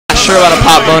sure about a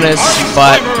pop bonus,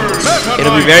 but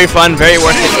it'll be very fun, very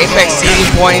worth it. Apex seeding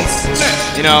points,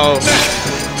 you know,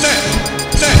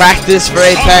 practice for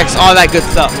Apex, all that good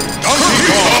stuff.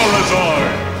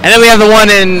 And then we have the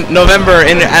one in November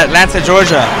in Atlanta,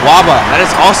 Georgia, WHOBO. That is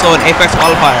also an Apex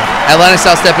qualifier. Atlanta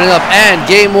South stepping it up, and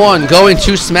game 1 going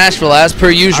to Smashville as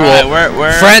per usual. All right,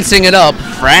 we're Francing it up.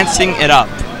 Francing it up.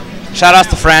 Shout outs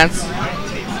to France.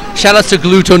 Shout outs to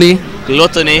Gluttony.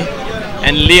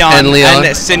 And Leon.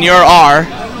 And Senor R.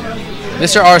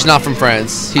 Mr. R is not from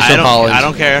France. He's from Holland. I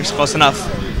don't care. It's close enough.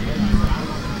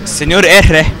 Senor R.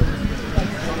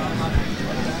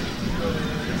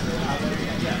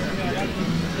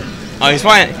 Oh, he's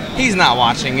fine. He's not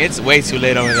watching. It's way too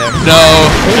late over there.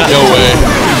 No way.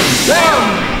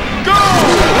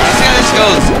 Let's see how this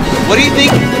goes. What do you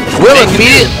think? Will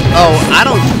immediately. Oh, I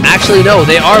don't actually know.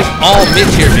 They are all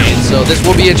mid-tier mains, so this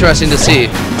will be interesting to see.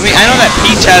 I mean, I know that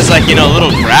Peach has like, you know,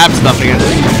 little grab stuff against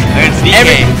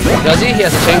DK. Does he? He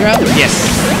has a chain grab? Yes.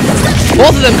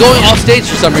 Both of them going off stage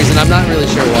for some reason. I'm not really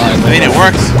sure why. I mean, it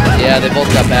works. Yeah, they both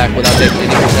got back without taking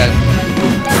any percent.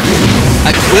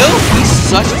 Like, Will, he's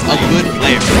such a good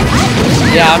player.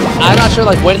 Yeah, I'm not sure,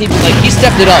 like, when he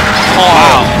stepped it up. Oh,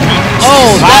 wow.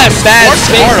 Oh, that bad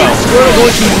space. Squirtle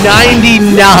going to 99.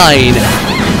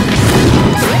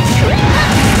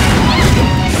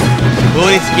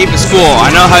 Will needs to keep the school. I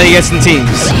know how he gets in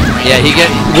teams. Yeah,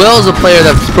 Will's a player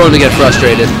that's prone to get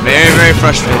frustrated. Very, very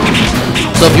frustrated.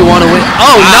 So if you want to win,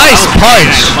 oh, wow, nice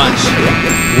punch.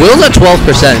 Will's at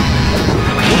 12%.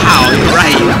 Wow, you're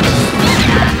right.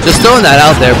 Just throwing that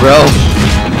out there, bro.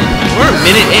 We're a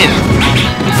minute in.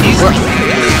 He's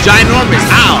ginormous.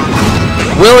 Ow.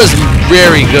 Will is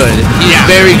very good. He's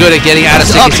very good at getting out of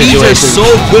sticky situations. He's so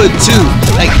good too.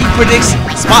 Like, he predicts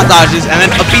spot dodges and then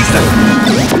upbeats them.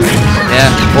 Yeah,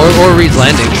 or reads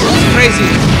landings. Crazy.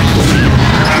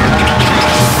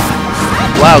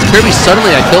 Wow, Kirby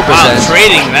suddenly at kill percent. Wow,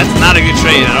 trading. That's not a good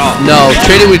trade at all. No,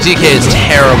 trading with DK is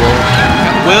terrible.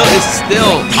 Will is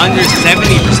still under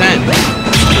 70%.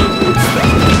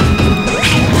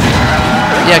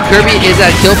 Yeah, Kirby is at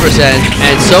kill percent,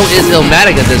 and so is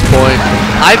Illmatic at this point.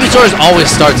 Ivysaur always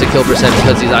starts at kill percent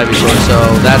because he's Ivysaur, so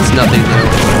that's nothing new.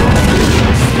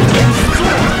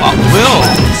 Wow, Will,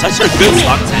 such a good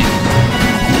stock tank.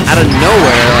 Out of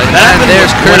nowhere, like that.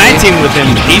 There's Kirby. When I teamed with him,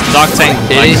 he stock tanked.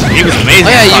 Like, he was amazing.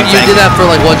 Oh yeah, you did that for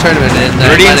like one tournament in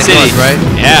Atlantic City, right?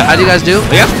 Yeah. How'd you guys do?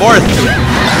 We got 4th.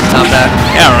 Not bad.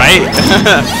 Yeah, right.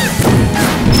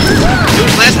 It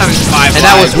was nice having 5. And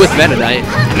that was with Meta Knight.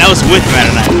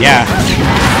 Yeah.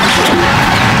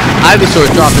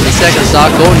 Ivysaur dropping the second stock,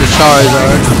 going to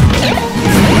Charizard.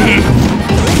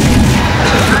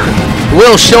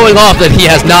 Will showing off that he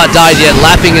has not died yet,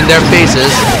 laughing in their faces.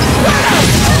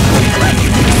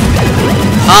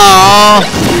 Aww.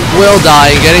 Will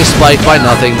dying, getting spiked by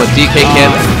nothing, but DK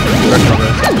can't recover.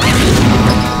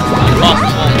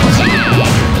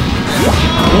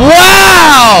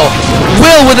 Wow!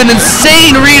 Will with an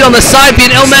insane read on the side B,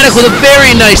 and Illmatic with a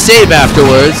very nice save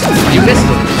afterwards. You missed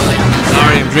it.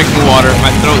 Sorry, I'm drinking water.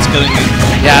 My throat's killing me.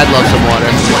 Yeah, I'd love some water.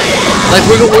 Like,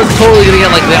 we're totally gonna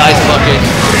get, like, the ice bucket.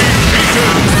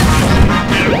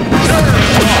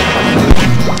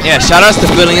 Yeah, shoutouts to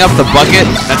filling up the bucket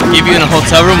that give you in a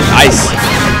hotel room with ice.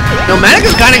 Illmatic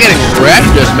is kind of getting wrecked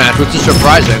this match, which is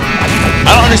surprising.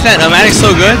 I don't understand. Illmatic's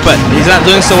so good, but he's not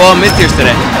doing so well in mid-tiers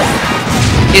today.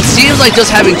 It seems like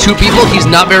just having 2 people, he's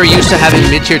not very used to having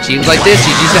mid-tier teams like this.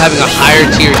 He's used to having a higher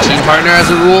tier team partner as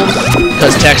a rule,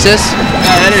 because Texas.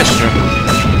 Yeah, that is true.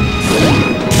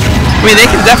 I mean,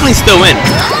 they can definitely still win.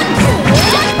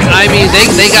 I mean,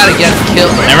 they gotta get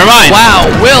killed. Never mind. Wow,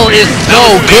 Will is so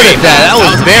good at that. That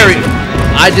was very.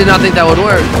 I did not think that would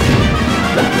work.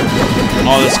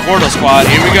 Oh, the Squirtle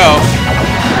squad. Here we go.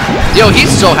 Yo,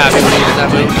 he's so happy when he did that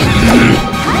move.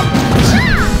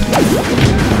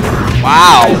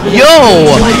 Wow.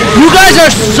 Yo, you guys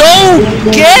are so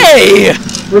gay.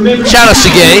 Shout out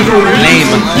to gay.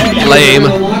 Lame.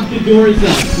 Lock the doors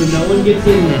up so no one gets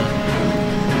in there.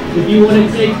 If you want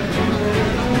to take.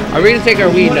 Are we gonna take our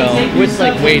weed? No, it's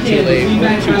like way too late.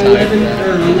 We're too tired.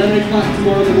 11 o'clock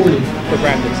tomorrow in the morning. For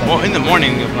breakfast. Well, in the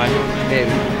morning, you'll play.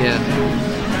 Maybe. Yeah.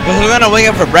 But we're gonna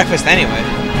wake up for breakfast anyway.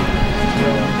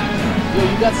 Yo,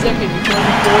 you got second. You told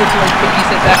me forward to like 50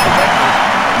 cents back for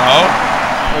breakfast. Oh.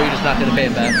 Or you're just not gonna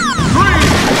pay it back.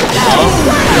 Oh.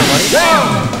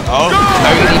 Oh. How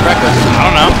are you gonna eat breakfast? I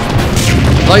don't know.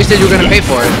 I thought you said you were gonna pay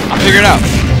for it. I'll figure it out.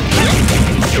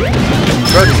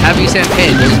 Bro, just have you send pay.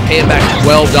 You'll just pay it back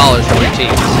 $12 from your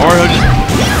team. Or he'll just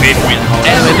pay for me the whole time.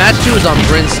 Anyway, match 2 is on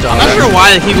Brimstone. I'm not sure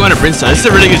why they keep going to Brimstone. This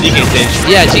is a really good DK stage.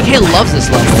 Yeah, GK loves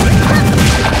this level.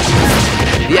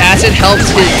 The acid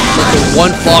helps his the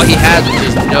one flaw he has, which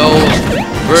is no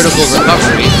vertical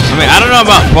recovery. I mean, I don't know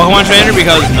about Pokemon Trainer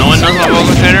because no one knows about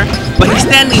Pokemon Trainer, but he's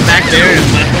standing back there.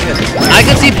 I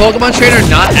can see Pokemon Trainer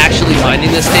not actually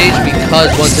minding this stage because,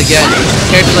 once again,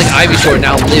 characters like Ivysaur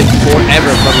now live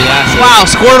forever from the acid. Wow,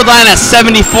 Squirtle dying at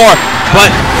 74, but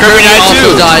Kirby died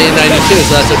also too. died in 92,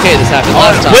 so that's okay. This happened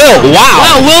last time. Will, wow.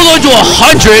 Wow, Will going to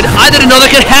 100. I didn't know that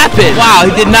could happen. Wow,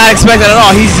 he did not expect that at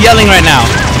all. He's yelling right now.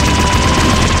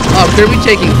 Oh, Kirby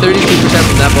taking 32%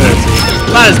 from that bullet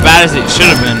seed. Not as bad as it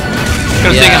should have been.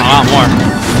 Could have taken a lot more.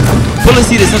 Bullet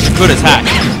seed is such a good attack.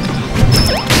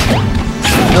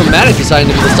 Illmatic deciding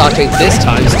to be the stock take this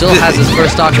time. Still has his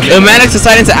first stock of it. Illmatic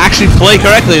deciding to actually play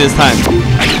correctly this time.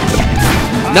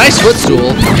 Nice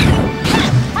footstool.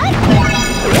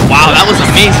 Wow, that was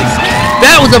amazing.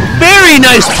 That was a very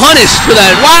nice punish for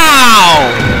that.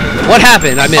 Wow! What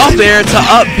happened? I missed. Up air to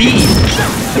up B.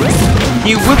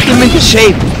 He whipped him into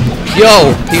shape.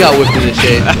 Yo, he got whipped into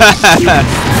shape.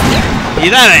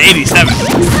 He's not at 87.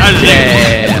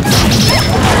 Yeah.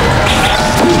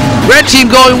 Red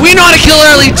team going, we know how to kill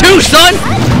early too, son!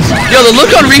 Yo, the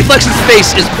look on Reflex's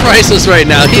face is priceless right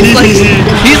now. He's like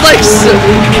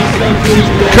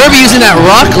Kirby using that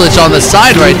rock glitch on the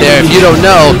side right there, if you don't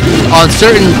know. On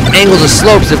certain angles of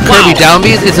slopes, if Kirby down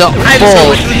B's, it's a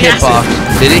full hitbox.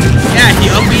 Did he? Yeah, he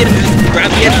up-beat and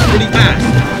grabbed the edge pretty fast.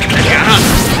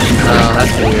 Oh,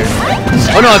 that's weird.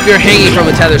 Oh no, if you're hanging from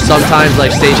a tether, sometimes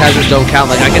like stage hazards don't count.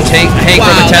 Like I can hang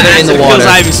from a tether in the water.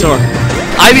 Ivysaur.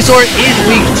 Ivysaur is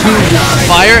weak to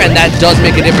fire, and that does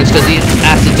make a difference because the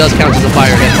acid does count as a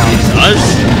fire hitbox. Does?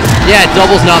 Yeah, it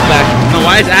doubles knockback. No,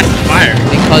 why is acid fire?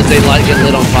 Because they get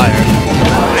lit on fire.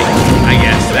 I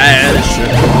guess that is true.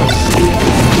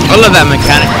 I love that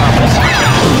mechanic.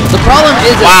 The problem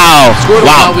is that Squirtle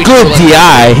is not weak good to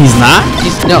DI. He's not?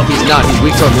 No, he's not. He's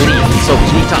weak to Leaf, so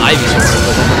he's weak to Ivysaur, so it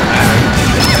doesn't matter.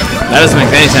 That doesn't make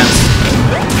any sense.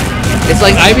 It's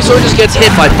like Ivysaur just gets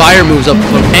hit by fire moves up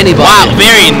from anybody. Wow,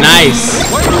 very nice.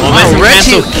 Wow, Red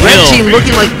team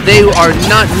looking like they are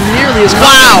not nearly as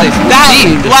confident as they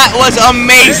seemed. That was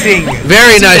amazing.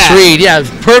 Very nice read. Yeah,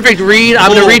 perfect read.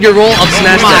 I'm going to read your roll. I'll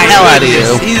snatch the hell out of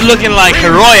you. He's looking like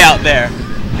Roy out there.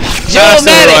 Yo,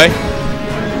 Roy.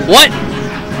 What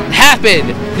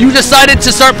happened? You decided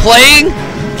to start playing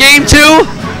Game 2?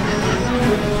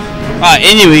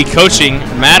 Inui coaching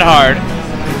mad hard.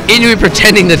 Inui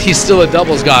pretending that he's still a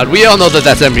doubles god. We all know that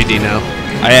that's MVD now.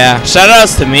 Oh yeah.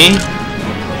 Shoutouts to me.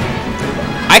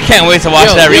 I can't wait to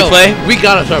watch that replay. We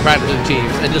gotta start practicing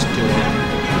teams and just do it.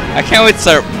 I can't wait to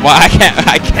start. Well,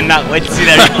 I cannot wait to see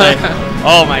that replay.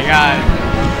 Oh my god.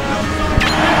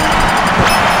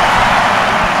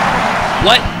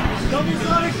 What?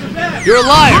 You're a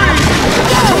liar.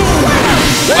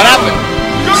 What happened?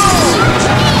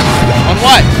 On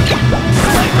what?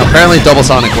 Apparently Double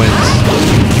Sonic wins.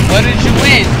 What did you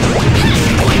win?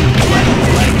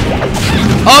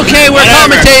 Okay, we're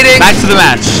commentating. Back to the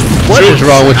match. What is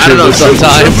wrong with Shubu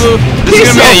sometimes? This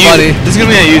is so funny. This is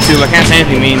gonna be on YouTube. I can't say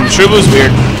anything mean. Shubu's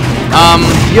weird.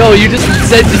 Yo, you just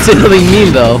said something mean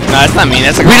though. No, that's not mean.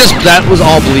 That's a that was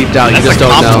all bleeped out. You just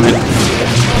don't know.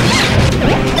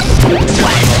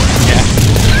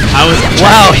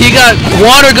 Wow, he got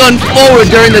water gun forward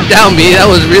during the down B. That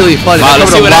was really funny. Wow, that let's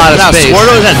see what a lot happens of space. now.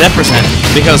 Squirtle is at death percent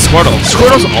because Squirtle.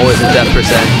 Squirtle's always at death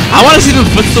percent. I want to see the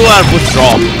footstool out of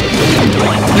withdrawal.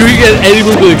 You can get any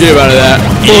move of the game out of that.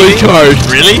 Fully charged.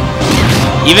 Really?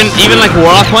 Even like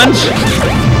Warlock Punch?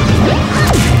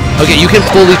 Okay, you can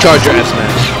fully charge your F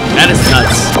smash. That is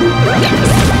nuts.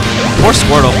 Poor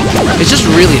Squirtle. It's just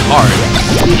really hard.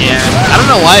 Yeah. I don't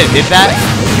know why it did that.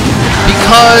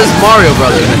 Because Mario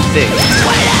Brothers, I think.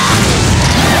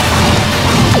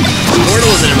 Squirtle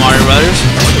wasn't in Mario Brothers.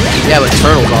 Yeah, but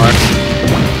Turtles are.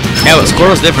 Yeah, but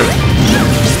Squirtle's different.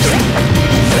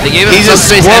 They gave him He's a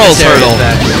squirrel turtle.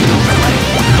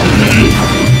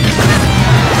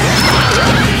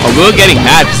 Oh, we were getting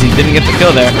mad because he didn't get the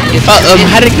kill there.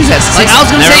 How did he get that? Like, I was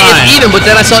going to say it's even, but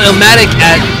then I saw Illmatic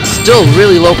at still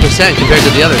really low percent compared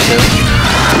to the other two.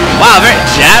 Wow, very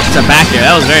jab to back here.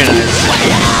 That was very nice.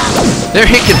 Their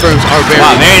hit confirms are very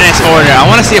very nice order. I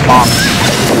want to see a bomb.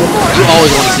 You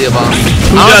always want to see a bomb.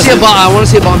 I want to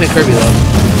see a bomb hit Kirby though.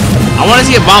 I want to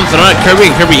see a bomb thrown at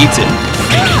Kirby and Kirby eats it.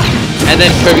 And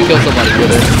then Kirby kills somebody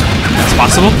with it. That's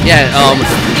possible? Yeah,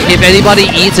 if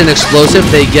anybody eats an explosive,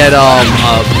 they get a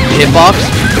hitbox.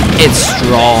 It's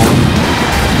strong.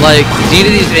 Like,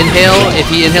 DDD's inhale, if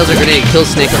he inhales a grenade, it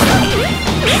kills Snake on him.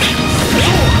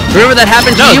 Remember that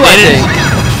happened to you, I think.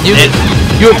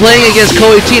 You were playing against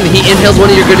Ko-18 and he inhales one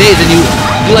of your grenades and you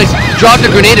like dropped a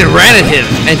grenade and ran at him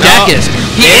and Dakis.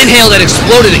 He inhaled and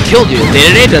exploded and killed you.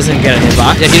 Day-to-Day doesn't get a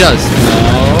hitbox. Yeah, he does.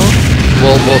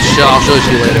 I'll show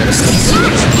you later.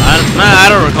 I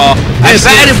don't recall.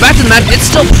 Back to the match, it's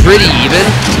still pretty even.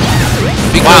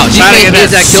 Because trying to get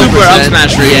that kill super up percent.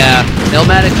 smash read. Yeah,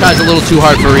 Illmatic tries a little too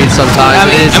hard for read sometimes. I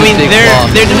mean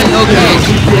they're doing okay.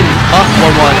 Up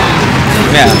 1-1.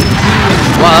 Yeah.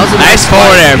 Wow, that was a nice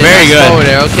forward air. Very good.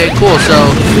 Forward air. Okay, cool. So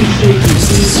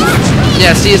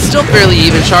yeah, see, it's still fairly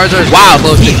even. Charizard's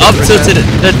close. He up tilted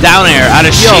the down air out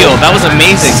of shield. That was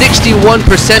amazing. 61%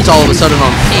 all of a sudden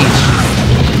on Peach.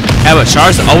 Yeah, but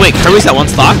Charizard. Oh wait, Kirby's at one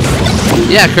stock.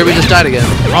 Yeah, Kirby just died again.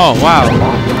 Oh wow.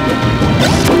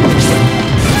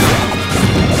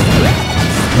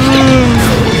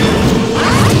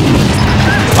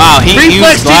 Wow, he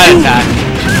used glide attack.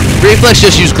 Reflex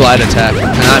just used glide attack,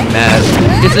 and I'm mad.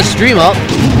 Is the stream up?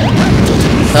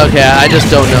 Okay, I just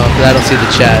don't know because I don't see the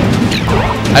chat.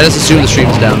 I just assume the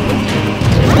stream's down.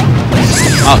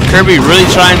 Oh, Kirby really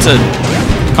trying to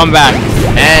come back.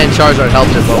 And Charizard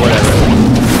helped him, but whatever.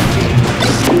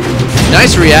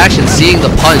 Nice reaction, seeing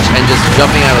the punch and just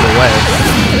jumping out of the way.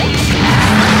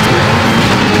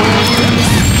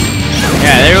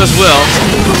 Yeah, there was Will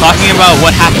talking about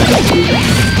what happened.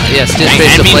 Yeah, Stitch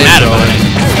faced the flamethrower.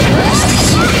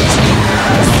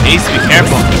 He needs to be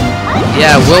careful.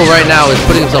 Yeah, Will right now is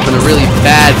putting himself in a really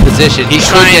bad position. He's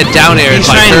trying to get down air. He's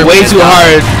trying way too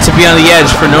hard to be on the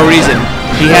edge for no reason.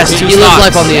 He has two stocks. He lives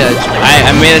life on the edge. I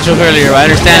made a joke earlier. I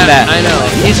understand that. I know.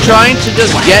 He's trying to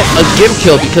just get a gym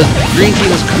kill because Green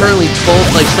Team is currently both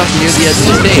like stuck near the edge of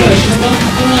the stage.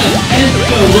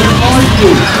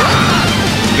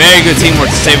 Very good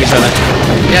teamwork to save each other.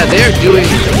 Yeah, they're doing.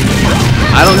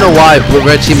 I don't know why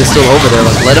Red Team is still over there.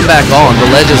 Like, let him back on.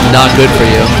 The ledge is not good for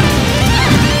you.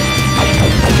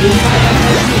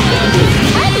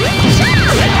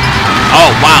 Oh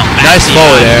wow! Nice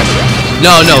forward air.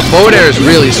 No, forward air is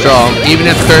really strong. Even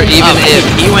if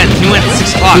he went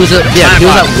 6 o'clock. He was at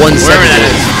 170. Wherever that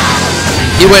is.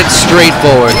 He went straight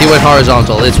forward. He went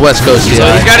horizontal. It's West Coast. So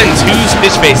he's got in 2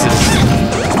 Stitch faces.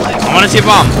 I want to see a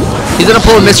bomb. He's gonna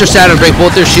pull a Mr. Saturn, break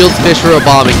both their shields, fish for a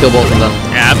bomb, and kill both of them.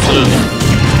 Yeah, absolutely.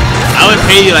 I would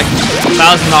pay you like $1,000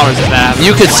 if that happened.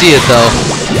 You could see it though.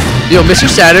 Yo, Mr.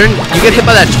 Saturn, you get hit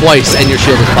by that twice and your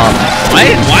shield is popped.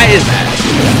 Why is that?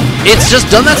 It's just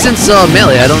done that since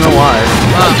Melee. I don't know why.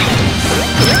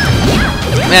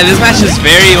 Man, this match is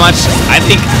very much. I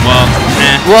think.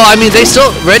 Well, I mean,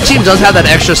 Red Team does have that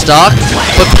extra stock,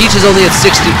 but Peach is only at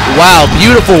 60. Wow,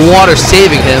 beautiful water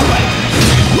saving him.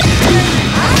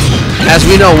 As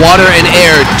we know, water and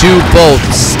air do both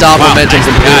stop momentum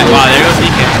completely. Wow, there goes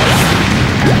DK.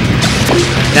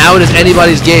 Now it is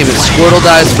anybody's game. If Squirtle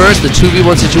dies first, the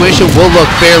 2v1 situation will look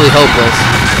fairly hopeless.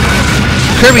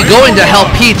 Kirby going to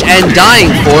help Peach and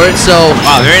dying for it, so...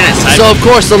 Wow, very nice side. So, of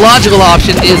course, the logical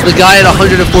option is the guy at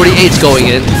 148's going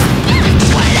in.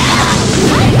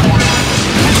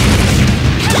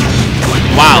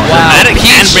 Wow, Illmatic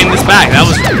can bring this back. That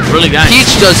was really nice.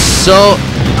 Peach does so...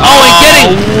 Oh,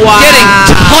 and getting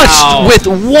touched with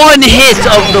one hit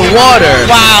of the water.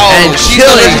 Wow, and she's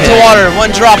killing allergic to water.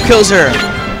 One drop kills her.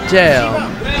 Damn.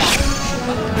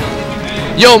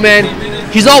 Yo, man,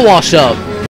 he's all washed up.